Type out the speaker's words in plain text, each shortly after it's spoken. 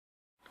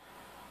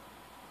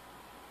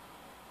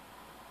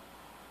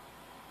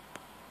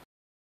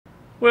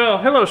Well,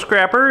 hello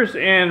scrappers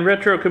and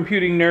retro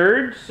computing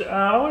nerds.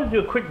 I want to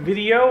do a quick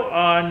video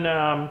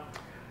on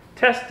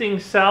testing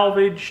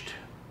salvaged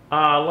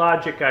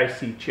logic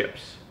IC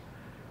chips.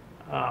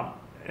 Now,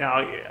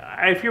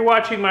 if you're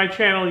watching my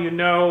channel, you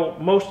know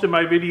most of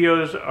my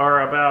videos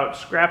are about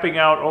scrapping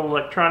out old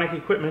electronic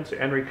equipment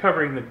and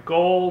recovering the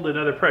gold and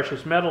other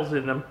precious metals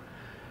in them.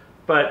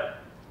 But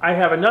I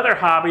have another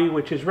hobby,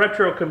 which is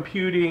retro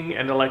computing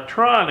and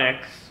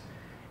electronics,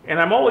 and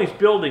I'm always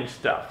building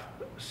stuff.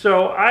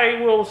 So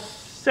I will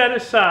set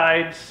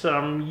aside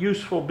some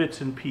useful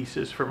bits and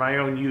pieces for my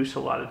own use a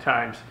lot of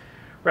times,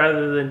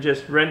 rather than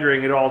just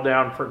rendering it all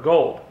down for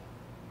gold.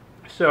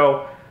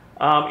 So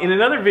in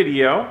another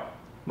video,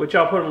 which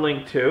I'll put a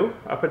link to,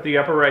 I'll put the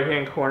upper right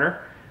hand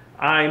corner,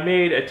 I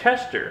made a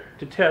tester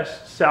to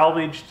test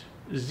salvaged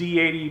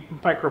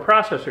Z80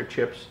 microprocessor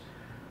chips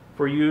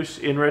for use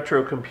in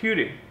retro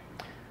computing.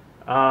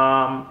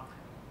 Now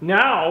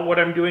what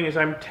I'm doing is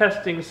I'm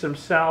testing some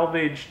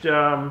salvaged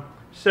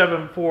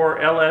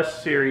 7.4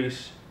 LS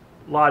series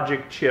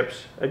logic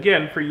chips,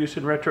 again for use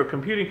in retro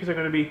computing, because I'm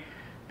going to be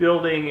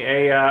building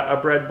a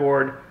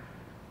breadboard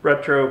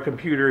retro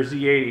computer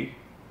Z80.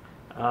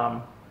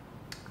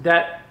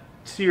 That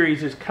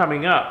series is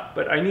coming up,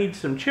 but I need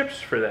some chips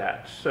for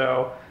that.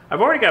 So I've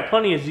already got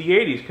plenty of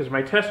Z80s because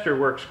my tester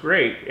works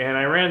great, and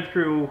I ran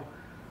through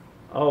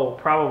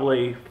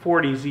probably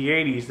 40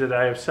 Z80s that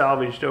I have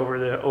salvaged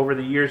over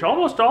the years.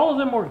 Almost all of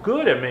them were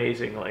good,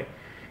 amazingly.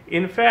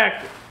 In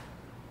fact,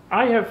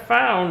 I have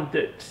found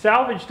that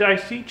salvaged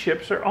IC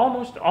chips are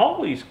almost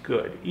always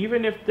good,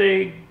 even if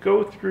they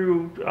go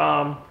through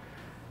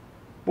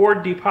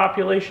board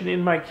depopulation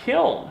in my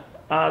kiln.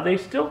 They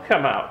still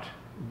come out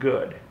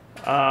good.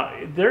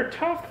 They're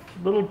tough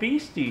little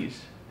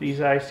beasties, these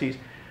ICs.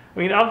 I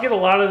mean, I'll get a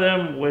lot of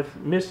them with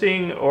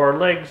missing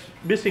legs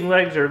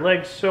or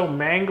legs so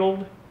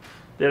mangled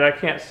that I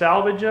can't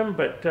salvage them,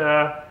 but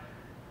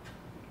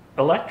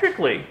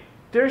electrically,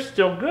 they're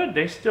still good.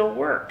 They still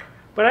work.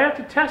 But I have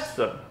to test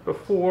them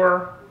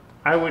before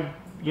I would,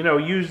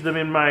 use them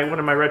in one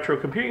of my retro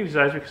computing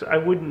designs, because I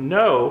wouldn't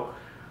know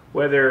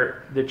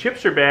whether the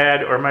chips are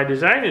bad or my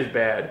design is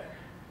bad,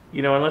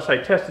 unless I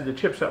tested the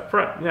chips up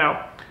front.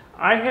 Now,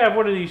 I have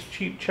one of these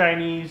cheap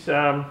Chinese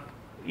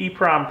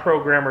EEPROM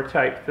programmer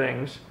type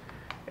things,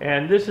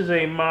 and this is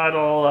a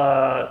model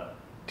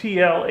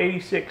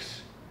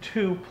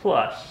TL86-2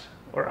 Plus,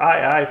 or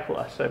II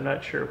Plus, I'm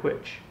not sure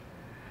which.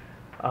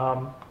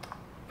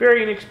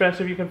 Very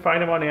inexpensive. You can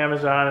find them on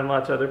Amazon and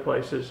lots of other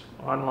places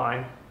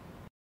online.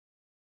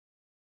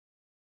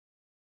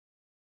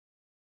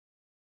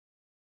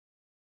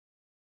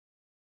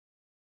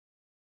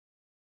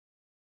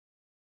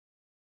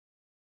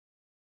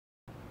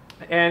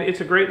 And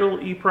it's a great little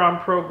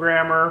EEPROM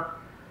programmer,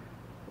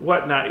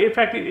 whatnot. In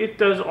fact, it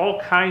does all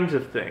kinds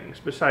of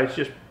things besides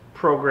just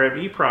program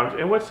EEPROMs.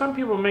 And what some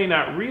people may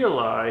not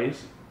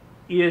realize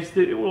is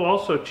that it will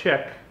also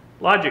check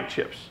logic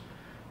chips.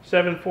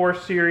 7.4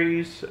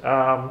 series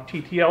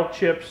TTL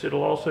chips.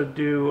 It'll also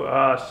do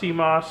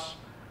CMOS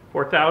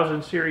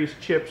 4000 series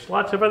chips,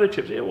 lots of other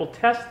chips. It will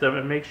test them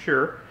and make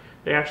sure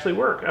they actually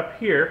work. Up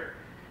here,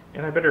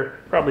 and I better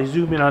probably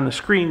zoom in on the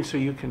screen so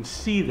you can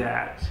see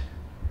that.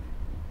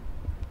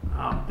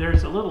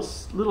 There's a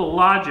little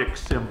logic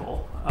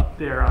symbol up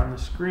there on the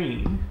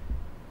screen,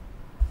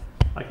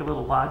 like a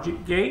little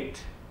logic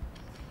gate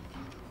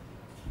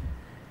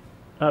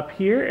up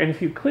here, and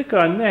if you click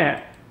on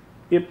that,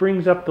 it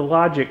brings up the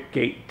logic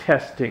gate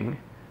testing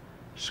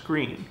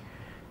screen.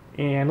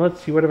 And let's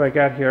see, what have I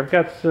got here? I've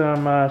got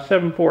some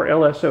 7.4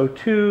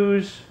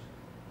 LSO2s,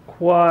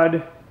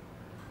 quad,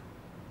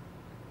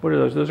 what are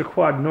those? Those are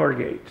quad NOR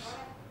gates.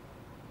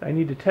 I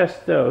need to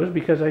test those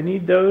because I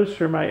need those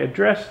for my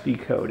address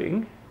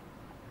decoding.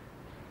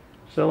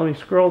 So let me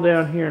scroll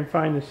down here and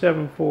find the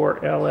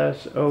 7.4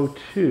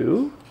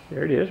 LSO2.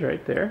 There it is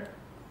right there.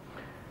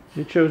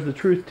 It shows the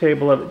truth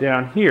table of it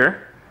down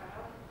here.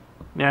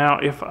 Now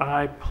if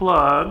I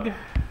plug,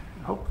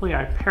 hopefully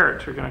my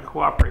parrots are going to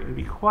cooperate and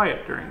be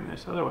quiet during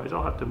this, otherwise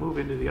I'll have to move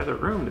into the other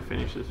room to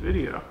finish this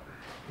video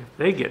if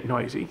they get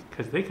noisy,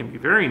 because they can be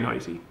very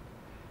noisy,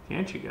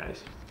 can't you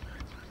guys?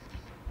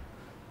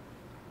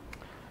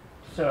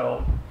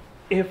 So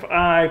if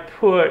I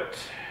put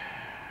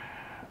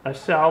a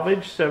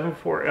salvage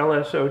 7.4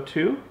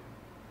 LSO2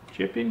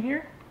 chip in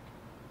here,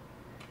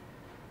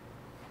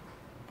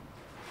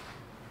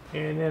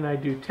 and then I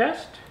do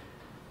test,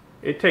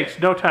 it takes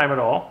no time at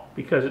all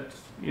because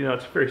it's,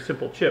 it's a very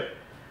simple chip.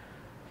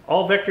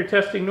 All vector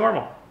testing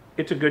normal.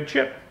 It's a good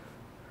chip.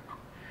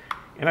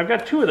 And I've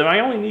got two of them. I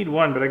only need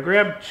one, but I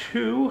grabbed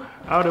two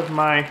out of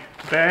my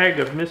bag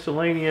of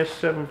miscellaneous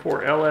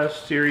 7.4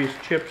 LS series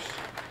chips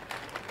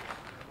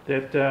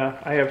that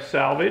I have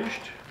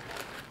salvaged.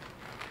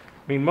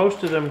 I mean,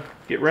 most of them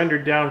get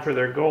rendered down for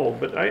their gold,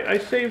 but I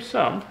saved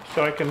some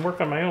so I can work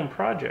on my own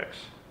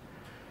projects.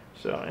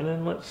 So, and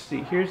then let's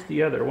see, here's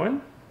the other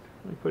one.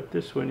 Let me put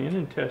this one in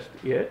and test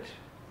it.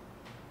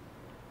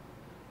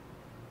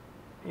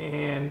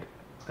 And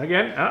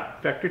again,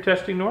 vector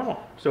testing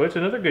normal. So it's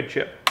another good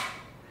chip.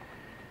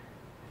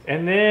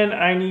 And then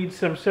I need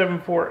some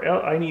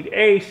 74L. I need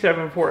a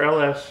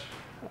 74LS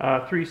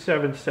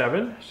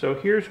 377. So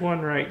here's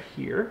one right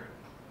here.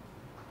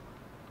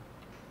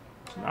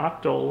 It's an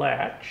octal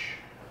latch.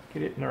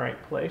 Get it in the right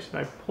place.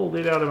 And I pulled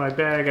it out of my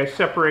bag. I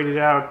separated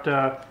out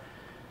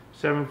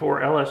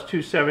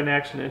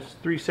 74LS27X and it's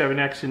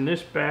 37X in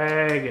this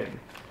bag, and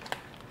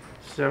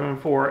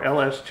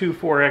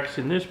 74LS24X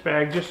in this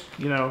bag. Just,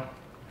 you know,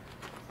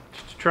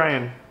 just to try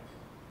and,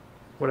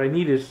 what I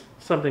need is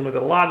something with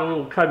a lot of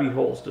little cubby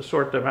holes to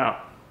sort them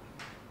out.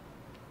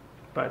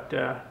 But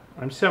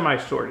I'm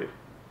semi-sorted.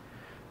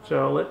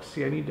 So let's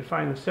see, I need to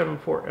find the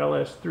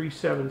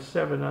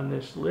 74LS377 on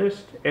this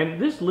list.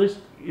 And this list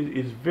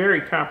is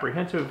very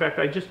comprehensive. In fact,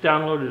 I just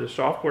downloaded a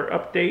software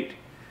update.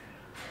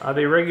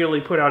 They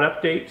regularly put out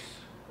updates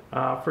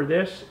for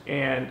this,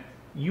 and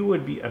you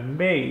would be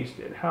amazed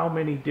at how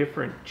many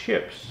different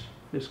chips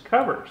this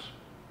covers.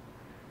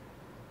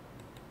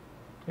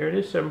 There it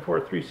is,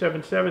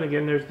 74377.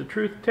 Again, there's the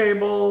truth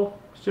table,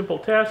 simple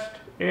test,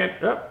 and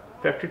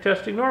vector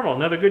testing normal,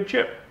 another good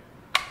chip.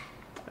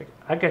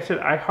 Like I said,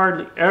 I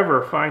hardly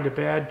ever find a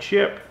bad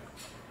chip,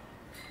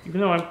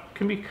 even though I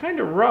can be kind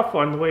of rough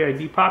on the way I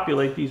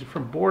depopulate these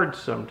from boards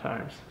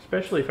sometimes,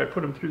 especially if I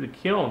put them through the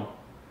kiln.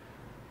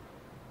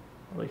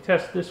 Well, they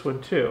test this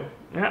one too.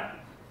 Yeah,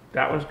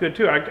 that one's good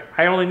too.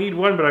 I only need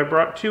one, but I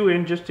brought two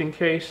in just in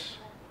case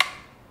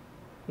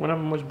one of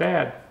them was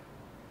bad.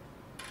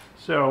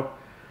 So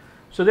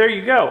there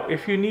you go.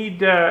 If you need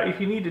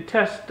to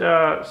test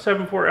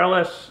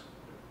 74LS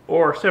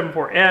or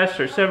 74S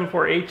or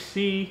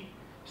 74HC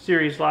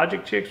series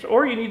logic chips,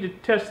 or you need to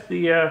test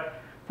the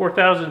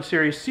 4000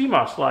 series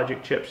CMOS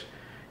logic chips,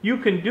 you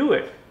can do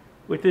it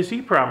with this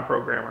EEPROM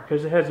programmer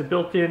because it has a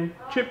built-in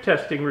chip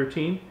testing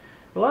routine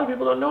a lot of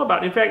people don't know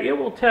about. In fact, it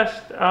will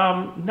test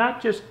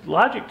not just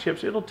logic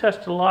chips, it'll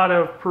test a lot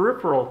of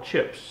peripheral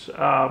chips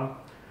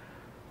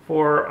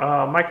for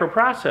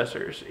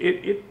microprocessors.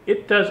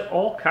 It does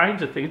all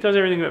kinds of things. It does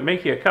everything but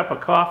make you a cup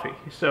of coffee.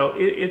 So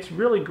it's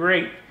really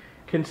great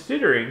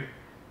considering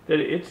that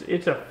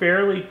it's a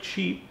fairly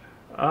cheap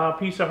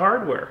piece of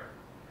hardware.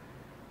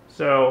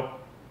 So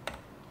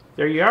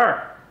there you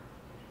are.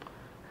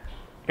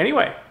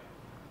 Anyway,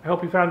 I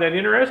hope you found that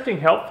interesting,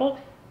 helpful.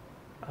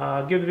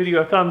 Give the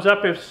video a thumbs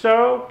up if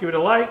so, give it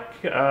a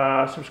like,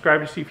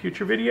 subscribe to see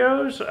future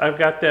videos. I've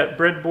got that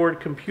breadboard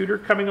computer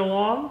coming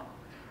along.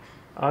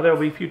 There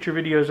will be future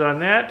videos on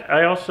that.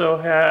 I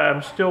also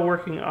am still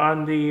working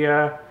on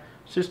the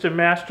System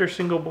Master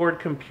single board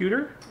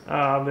computer.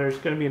 There's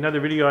going to be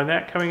another video on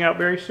that coming out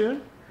very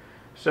soon.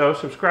 So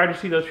subscribe to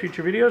see those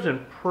future videos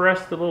and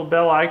press the little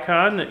bell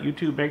icon that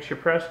YouTube makes you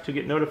press to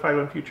get notified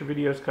when future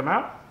videos come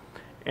out.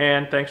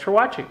 And thanks for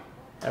watching.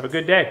 Have a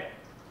good day.